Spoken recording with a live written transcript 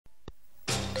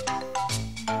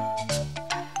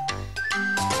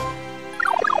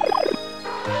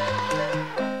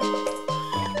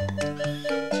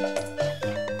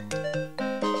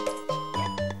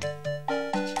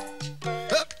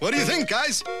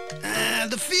guys?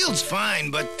 The field's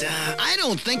fine, but I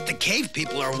don't think the cave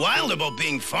people are wild about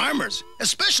being farmers,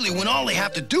 especially when all they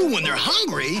have to do when they're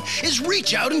hungry is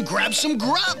reach out and grab some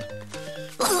grub.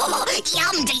 Oh,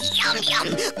 yum, yum.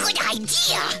 Good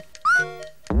idea.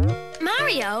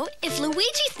 Mario, if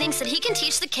Luigi thinks that he can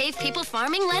teach the cave people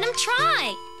farming, let him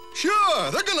try.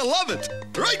 Sure, they're gonna love it.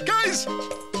 Right, guys?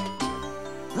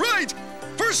 Right.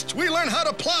 First, we learn how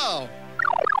to plow.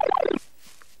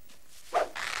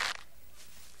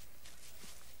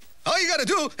 All you gotta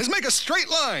do is make a straight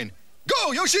line.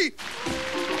 Go, Yoshi!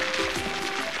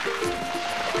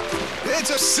 It's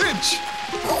a cinch.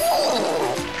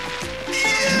 Oh.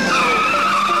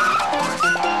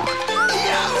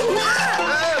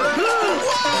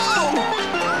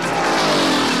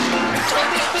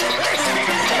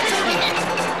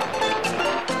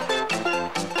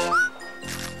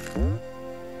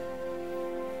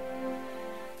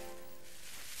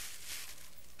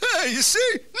 Hey, you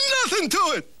see? Nothing to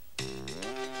it.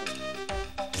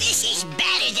 This is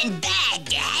better than bad,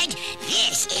 Dad.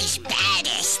 This is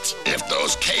baddest. If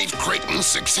those cave cretins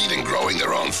succeed in growing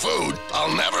their own food,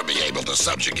 I'll never be able to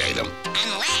subjugate them.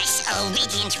 Unless,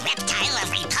 obedient reptile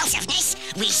of repulsiveness,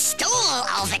 we stole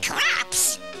all the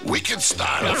crops. We could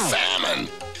start a famine.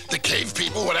 The cave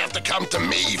people would have to come to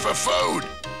me for food.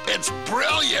 It's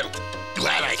brilliant.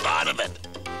 Glad I thought of it.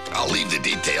 I'll leave the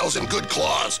details in good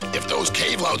claws. If those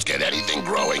cave louts get anything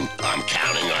growing, I'm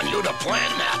counting on you to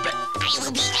plant nap it. I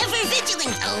will be ever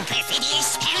vigilant, oh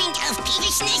perfidious parent of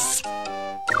peevishness.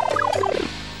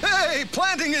 Hey,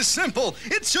 planting is simple.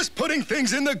 It's just putting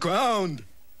things in the ground.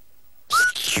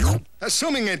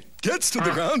 Assuming it gets to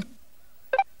the ground.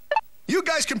 You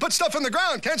guys can put stuff in the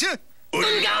ground, can't you?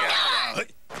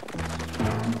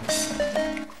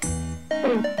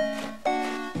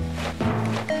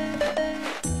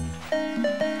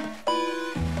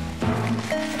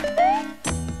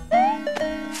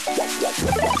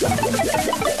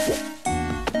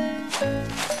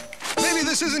 Maybe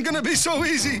this isn't gonna be so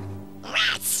easy.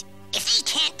 Rats! If they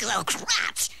can't grow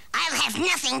crops, I'll have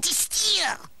nothing to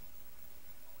steal.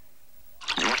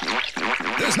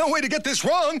 There's no way to get this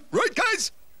wrong, right,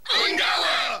 guys?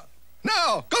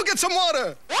 Now, go get some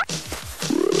water.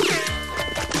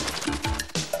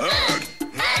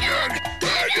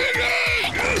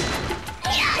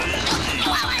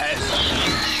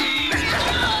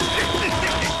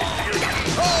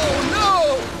 Oh,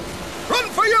 no! Run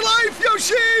for your life,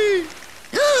 Yoshi!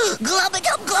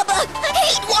 Glubba-dub glubba! I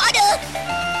hate water!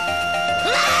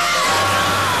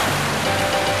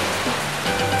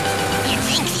 You'd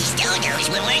think these dodos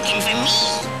were working for me.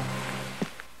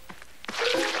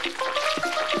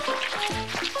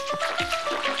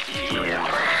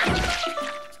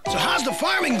 So how's the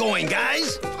farming going,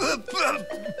 guys?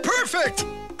 Perfect!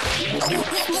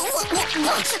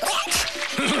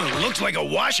 Looks like a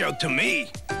washout to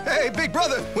me. Hey, big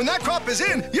brother, when that crop is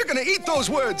in, you're gonna eat those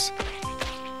words.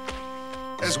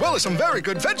 As well as some very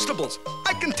good vegetables.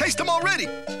 I can taste them already.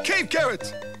 Cave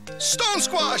carrots, stone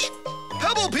squash,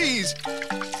 pebble peas.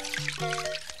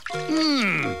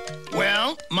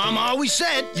 Well, Mama always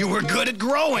said you were good at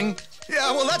growing.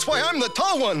 Yeah, well, that's why I'm the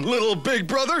tall one, little big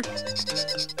brother.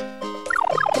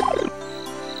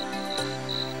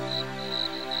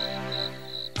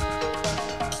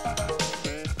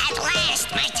 At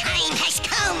last, my time has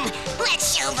come.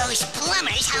 Let's show those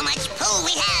plumbers how much pull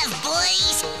we have,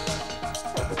 boys.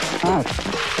 How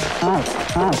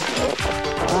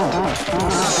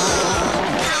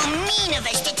mean of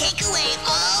us to take away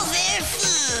all their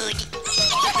food.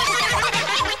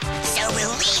 So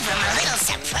we'll leave them a little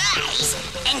surprise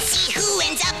and see who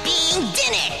ends up being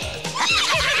dinner.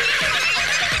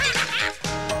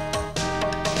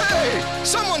 Hey,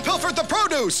 someone pilfered the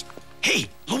produce. Hey,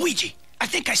 Luigi, I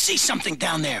think I see something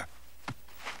down there.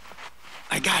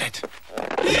 I got it.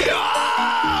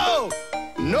 Oh!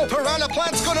 No piranha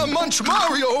plant's gonna munch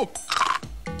Mario.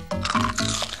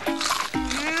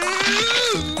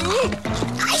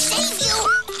 I save you!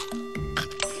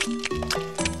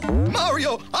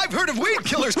 Mario, I've heard of weed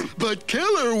killers, but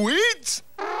killer weeds?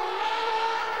 Run!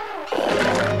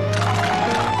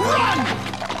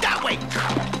 That way!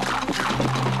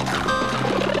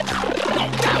 No,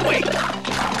 that way!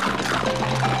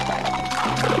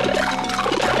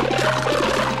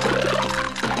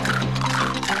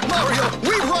 Mario,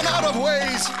 we've run out of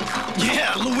ways.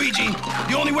 Yeah, Luigi,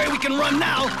 the only way we can run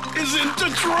now is into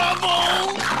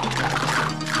trouble!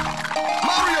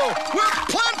 Mario, we're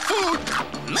plant food.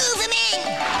 Move him in!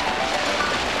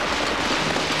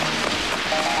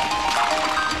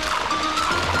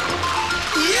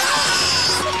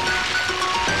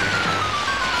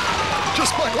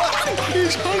 Just my luck,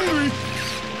 he's hungry.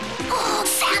 Oh,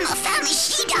 Mama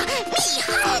Famishita, me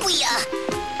hungrier.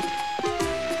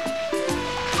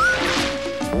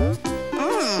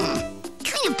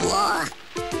 Kind of blah.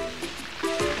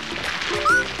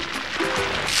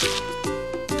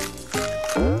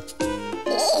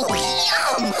 Oh,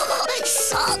 yum!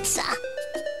 Salsa.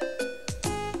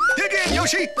 Dig in,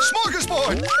 Yoshi!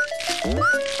 Smorgasbord!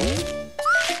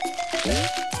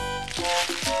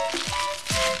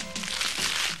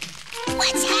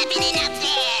 What's happening up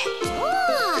there?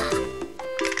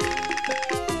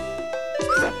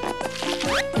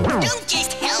 Don't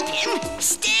just help him.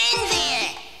 Stand there.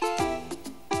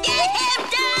 Get him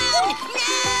down!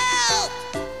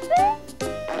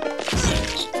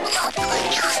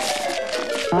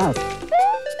 No!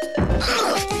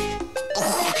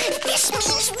 This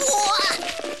means war.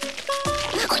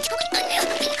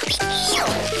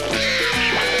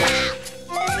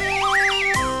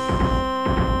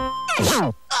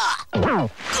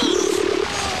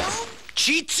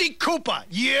 Cheatsy Koopa,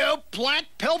 you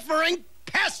plant-pilfering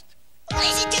pest!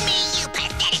 Listen to me, you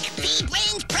pathetic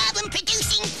pea-brained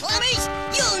problem-producing plumbers!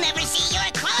 You'll never see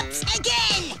your crops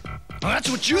again! Well, that's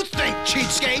what you think,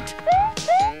 cheapskate!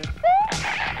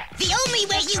 The only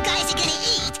way you guys are gonna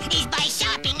eat is by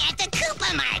shopping at the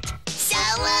Koopa Mart! So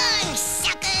long,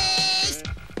 suckers!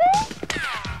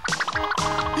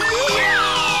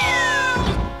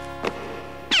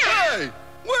 Hey!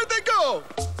 Where'd they go?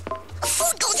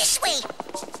 Food go this way!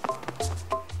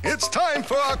 It's time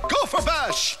for our Gopher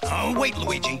Bash! Oh, wait,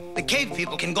 Luigi. The cave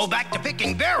people can go back to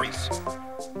picking berries.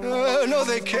 No,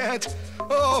 they can't.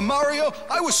 Oh, Mario,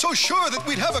 I was so sure that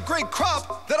we'd have a great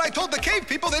crop that I told the cave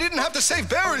people they didn't have to save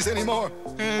berries anymore.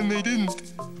 And they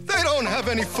didn't. They don't have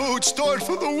any food stored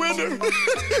for the winter.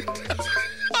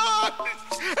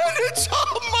 And it's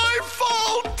all my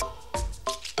fault!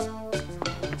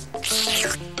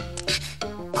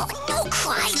 Oh, no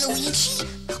cry, Luigi.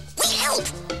 We help.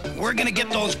 We're gonna get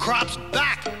those crops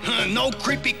back. No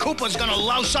creepy Koopa's gonna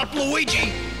louse up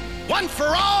Luigi. One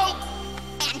for all!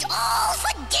 And all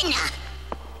for dinner.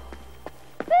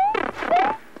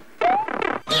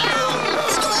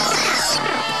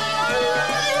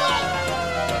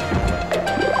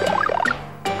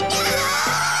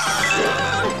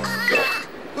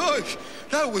 Oh,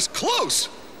 that was close.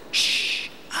 Shh!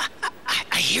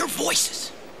 I hear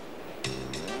voices.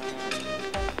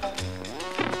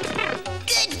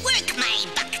 Good work, my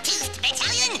buck-toothed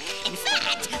battalion. In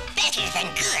fact, better than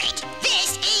good.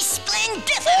 This is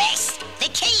splendiferous. The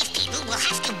cave people will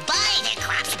have to buy their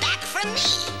crops back from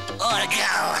me, or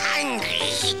go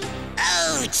hungry.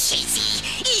 Oh, Chizzy,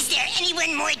 is there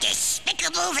anyone more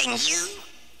despicable than you?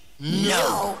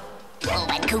 No.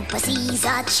 When Koopa sees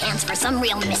a chance for some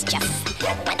real mischief,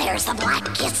 when there's the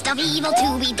blackest of evil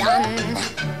to be done,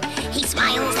 he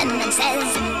smiles and then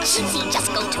says, Cheatsy,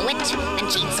 just go to it, and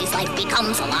Cheatsy's life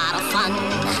becomes a lot of fun.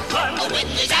 When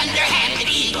there's underhanded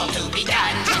evil to be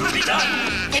done,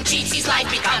 and Cheatsy's life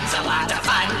becomes a lot of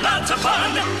fun. Lots of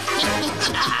fun!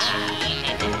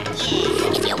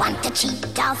 If you want to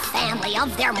cheat a family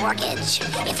of their mortgage,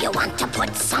 if you want to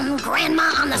put some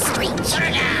grandma on the street,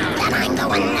 then I'm the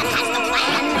one that has the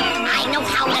plan. I know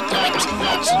how to do it.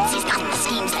 Cheatsy's got the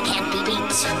schemes that can't be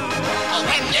beat.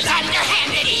 When there's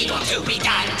underhanded evil to be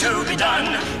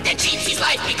done, then Cheatsy's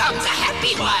life becomes a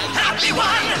happy one.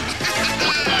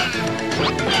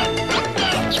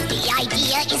 If the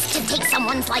idea is to take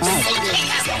someone's life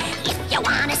savings, if you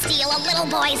want to steal a little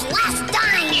boy's last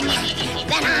dime,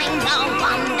 then I'm the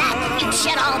one that you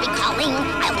should all be calling.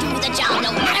 I'll do the job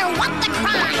no matter what the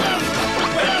crime.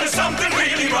 When there's something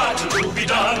really rotten to be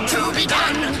done,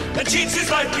 then Cheatsy's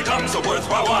life becomes a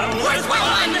worthwhile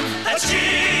one. That's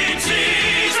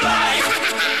Cheatsy's life.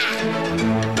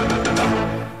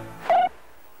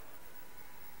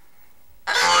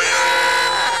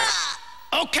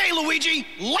 Okay, Luigi,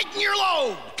 lighten your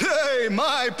load. Hey,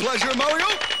 my pleasure, Mario.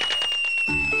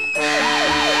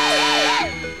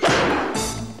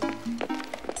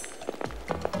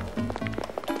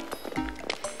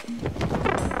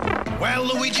 Well,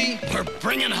 Luigi, we're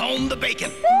bringing home the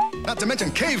bacon. Not to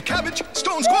mention cave cabbage,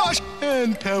 stone squash,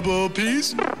 and pebble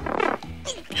peas. I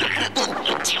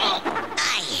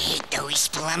hate those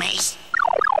plumbers.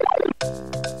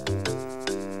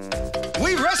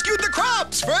 We rescued the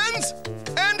crops, friends!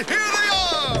 And here they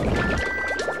are!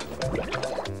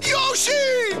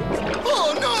 Yoshi!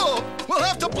 Oh, no! We'll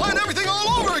have to plant everything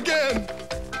all over again!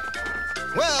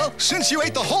 Well, since you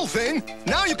ate the whole thing,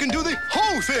 now you can do the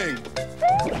whole thing.